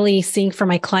I'm really seeing for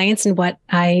my clients and what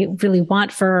I really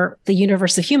want for the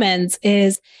universe of humans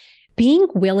is being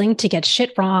willing to get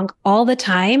shit wrong all the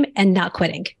time and not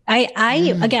quitting.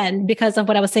 I again, because of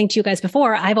what I was saying to you guys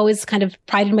before, I've always kind of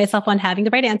prided myself on having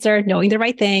the right answer, knowing the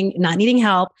right thing, not needing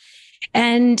help.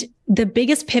 And the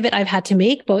biggest pivot I've had to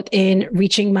make, both in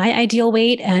reaching my ideal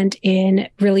weight and in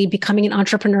really becoming an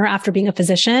entrepreneur after being a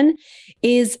physician,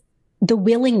 is the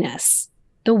willingness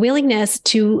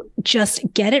to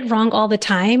just get it wrong all the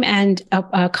time. And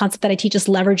a concept that I teach is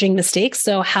leveraging mistakes.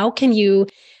 So how can you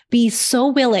be so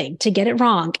willing to get it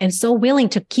wrong and so willing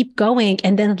to keep going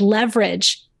and then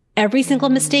leverage every single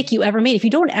mistake you ever made? If you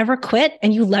don't ever quit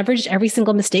and you leveraged every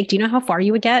single mistake, do you know how far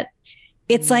you would get?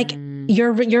 It's like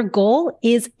your goal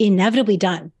is inevitably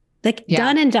done,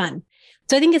 done and done.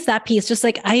 So I think it's that piece. Just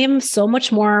like I am so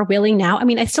much more willing now. I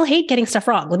mean, I still hate getting stuff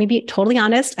wrong. Let me be totally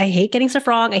honest. I hate getting stuff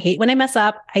wrong. I hate when I mess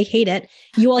up. I hate it.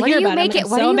 You all hear about it.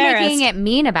 What are you making it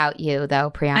mean about you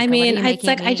though, Priyanka? I mean, it's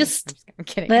like, I'm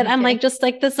kidding. I'm like, just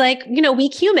like this, like,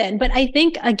 weak human. But I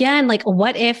think again, like,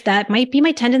 what if that might be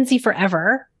my tendency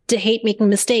forever to hate making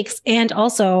mistakes? And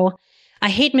also I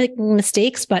hate making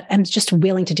mistakes, but I'm just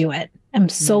willing to do it. I'm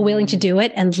so willing to do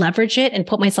it and leverage it and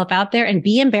put myself out there and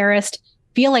be embarrassed,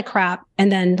 feel like crap,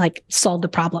 and then like solve the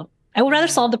problem. I would rather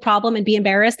solve the problem and be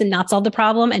embarrassed than not solve the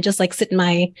problem and just like sit in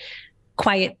my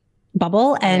quiet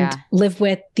bubble and live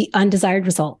with the undesired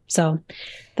result. So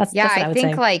that's what I would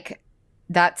think say. Like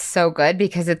that's so good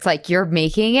because it's like you're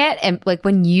making it. And like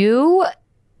when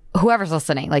whoever's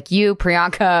listening, like you,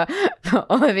 Priyanka,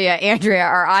 Olivia, Andrea,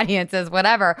 our audiences,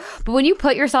 whatever. But when you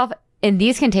put yourself in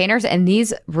these containers, in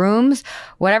these rooms,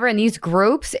 whatever, in these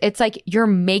groups, it's like you're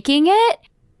making it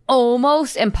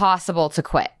almost impossible to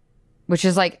quit, which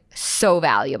is like so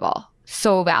valuable.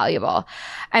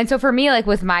 And so for me, like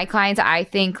with my clients, I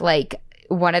think like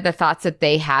one of the thoughts that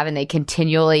they have and they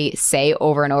continually say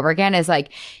over and over again is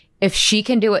like, if she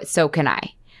can do it, so can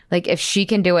I. Like if she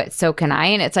can do it, so can I.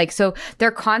 And it's like, so they're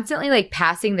constantly like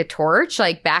passing the torch,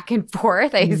 like back and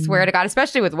forth. I swear to God,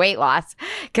 especially with weight loss.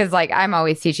 Cause like I'm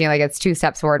always teaching like it's 2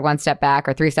 steps forward, 1 step back,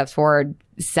 or 3 steps forward,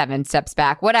 7 steps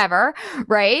back, whatever.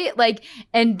 Right. Like,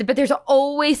 but there's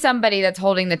always somebody that's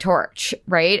holding the torch.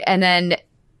 Right. And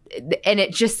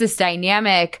it's just this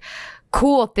dynamic,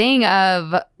 cool thing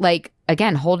of like,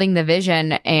 again, holding the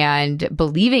vision and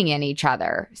believing in each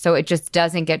other. So it just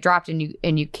doesn't get dropped and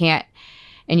you can't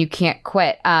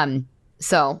quit.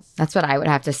 So that's what I would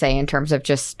have to say in terms of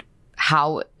just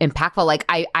how impactful. Like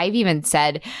I've even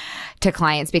said to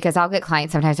clients, because I'll get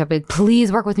clients sometimes, I'll be like,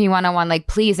 please work with me one-on-one, like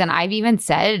please. And I've even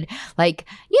said like,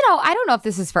 I don't know if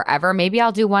this is forever. Maybe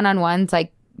I'll do one-on-ones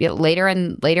like later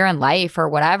in life or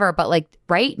whatever. But like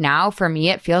right now for me,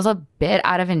 it feels a bit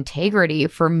out of integrity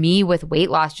for me with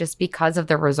weight loss just because of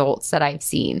the results that I've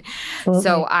seen. Absolutely.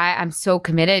 So I'm so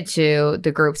committed to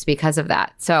the groups because of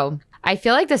that. So I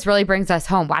feel like this really brings us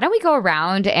home. Why don't we go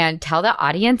around and tell the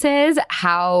audiences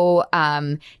how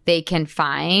they can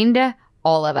find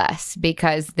all of us,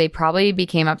 because they probably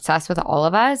became obsessed with all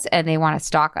of us and they want to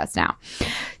stalk us now.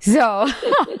 So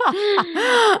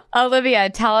Olivia,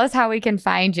 tell us how we can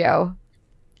find you.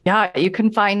 Yeah, you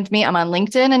can find me. I'm on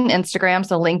LinkedIn and Instagram.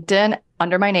 So LinkedIn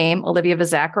under my name, Olivia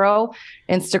Vizacro.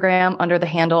 Instagram under the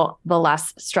handle, The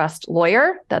Less Stressed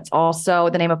Lawyer. That's also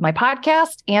the name of my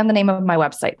podcast and the name of my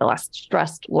website,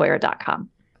 thelesstressedlawyer.com.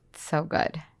 So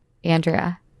good.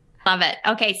 Andrea. Love it.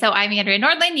 Okay. So I'm Andrea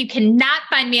Nordling. You cannot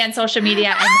find me on social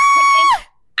media.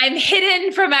 I'm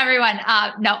hidden from everyone.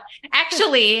 No,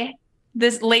 actually,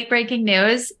 this late breaking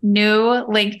news, new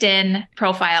LinkedIn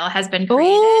profile has been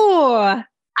created. Ooh.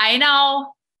 I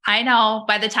know.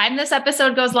 By the time this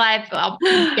episode goes live, I'll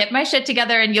get my shit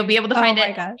together and you'll be able to find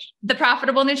it. Gosh. The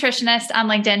Profitable Nutritionist on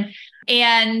LinkedIn,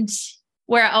 and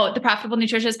the Profitable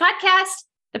Nutritionist podcast,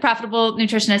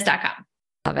 theprofitablenutritionist.com.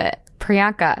 Love it.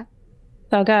 Priyanka.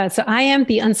 So good. So I am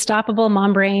the Unstoppable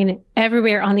Mom Brain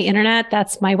everywhere on the internet.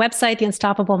 That's my website,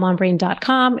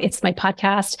 theunstoppablemombrain.com. It's my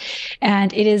podcast,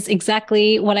 and it is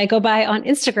exactly what I go by on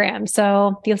Instagram.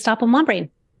 So the Unstoppable Mom Brain,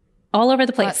 all over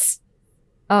the place.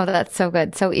 Oh, that's so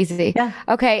good. So easy. Yeah.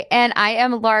 Okay. And I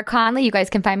am Laura Conley. You guys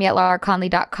can find me at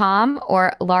lauraconley.com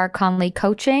or Laura Conley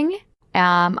Coaching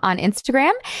on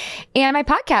Instagram. And my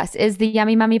podcast is the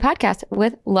Yummy Mummy Podcast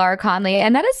with Laura Conley.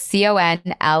 And that is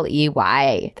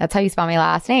Conley. That's how you spell my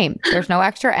last name. There's no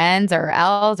extra N's or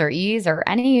L's or E's or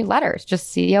any letters,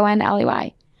 just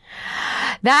Conley.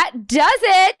 That does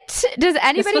it. Does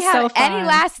anybody have any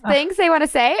last things they want to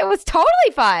say? It was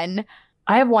totally fun.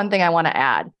 I have one thing I want to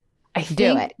add. I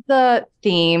think the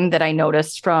theme that I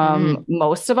noticed from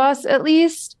most of us, at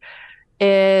least,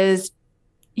 is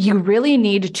you really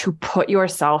need to put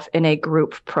yourself in a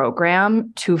group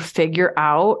program to figure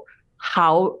out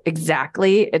how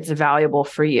exactly it's valuable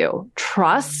for you.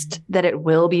 Trust that it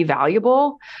will be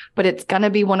valuable, but it's going to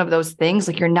be one of those things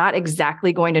like you're not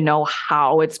exactly going to know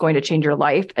how it's going to change your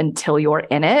life until you're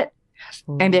in it.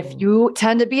 And if you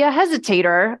tend to be a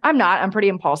hesitator, I'm pretty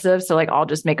impulsive. So like, I'll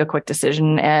just make a quick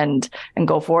decision and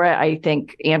go for it. I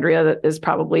think Andrea is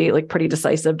probably like pretty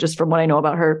decisive just from what I know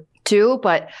about her too.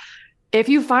 But if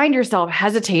you find yourself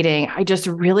hesitating, I just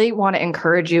really want to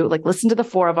encourage you, like listen to the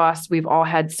 4 of us. We've all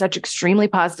had such extremely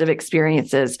positive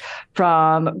experiences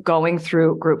from going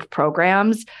through group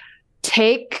programs.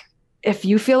 If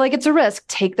you feel like it's a risk,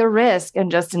 take the risk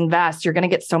and just invest. You're going to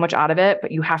get so much out of it,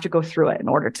 but you have to go through it in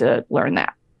order to learn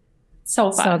that.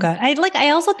 So fun. So good. I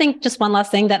also think just one last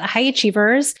thing, that high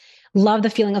achievers love the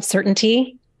feeling of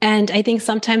certainty. And I think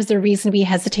sometimes the reason we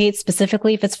hesitate,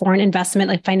 specifically if it's for an investment,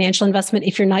 like financial investment,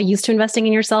 if you're not used to investing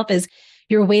in yourself, is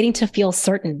you're waiting to feel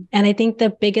certain. And I think the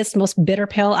biggest, most bitter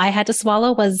pill I had to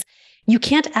swallow was you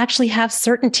can't actually have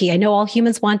certainty. I know all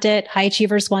humans want it, high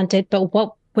achievers want it, but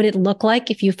what would it look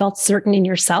like if you felt certain in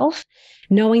yourself,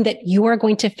 knowing that you are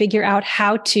going to figure out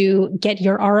how to get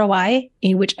your ROI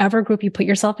in whichever group you put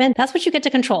yourself in? That's what you get to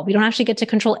control. We don't actually get to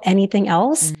control anything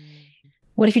else.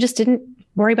 What if you just didn't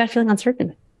worry about feeling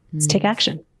uncertain? Let's take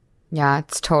action. Yeah,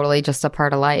 it's totally just a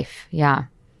part of life. Yeah.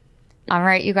 All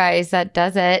right, you guys, that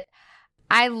does it.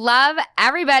 I love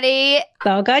everybody.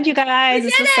 So good, you guys.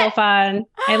 This was so fun.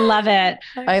 I love it.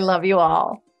 I love you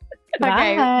all.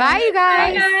 Okay. Bye, you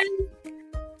guys. Bye.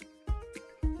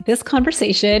 This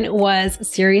conversation was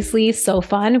seriously so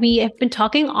fun. We have been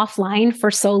talking offline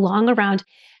for so long around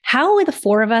how the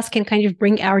 4 of us can kind of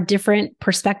bring our different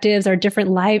perspectives, our different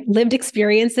lived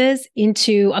experiences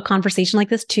into a conversation like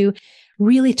this to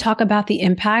really talk about the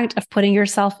impact of putting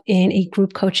yourself in a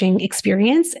group coaching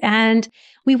experience. And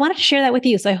we wanted to share that with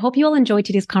you. So I hope you all enjoyed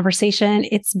today's conversation.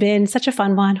 It's been such a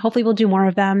fun one. Hopefully we'll do more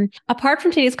of them. Apart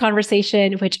from today's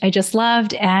conversation, which I just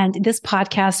loved, and this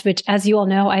podcast, which as you all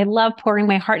know, I love pouring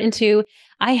my heart into,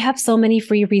 I have so many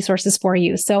free resources for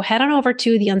you. So head on over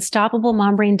to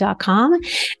theunstoppablemombrain.com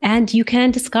and you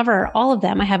can discover all of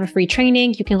them. I have a free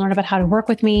training. You can learn about how to work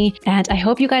with me. And I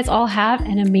hope you guys all have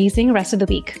an amazing rest of the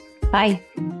week. Bye.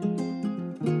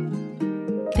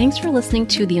 Thanks for listening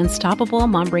to the Unstoppable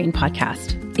Mom Brain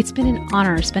podcast. It's been an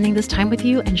honor spending this time with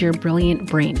you and your brilliant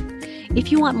brain.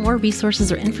 If you want more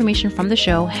resources or information from the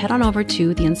show, head on over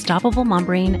to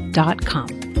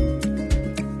theunstoppablemombrain.com.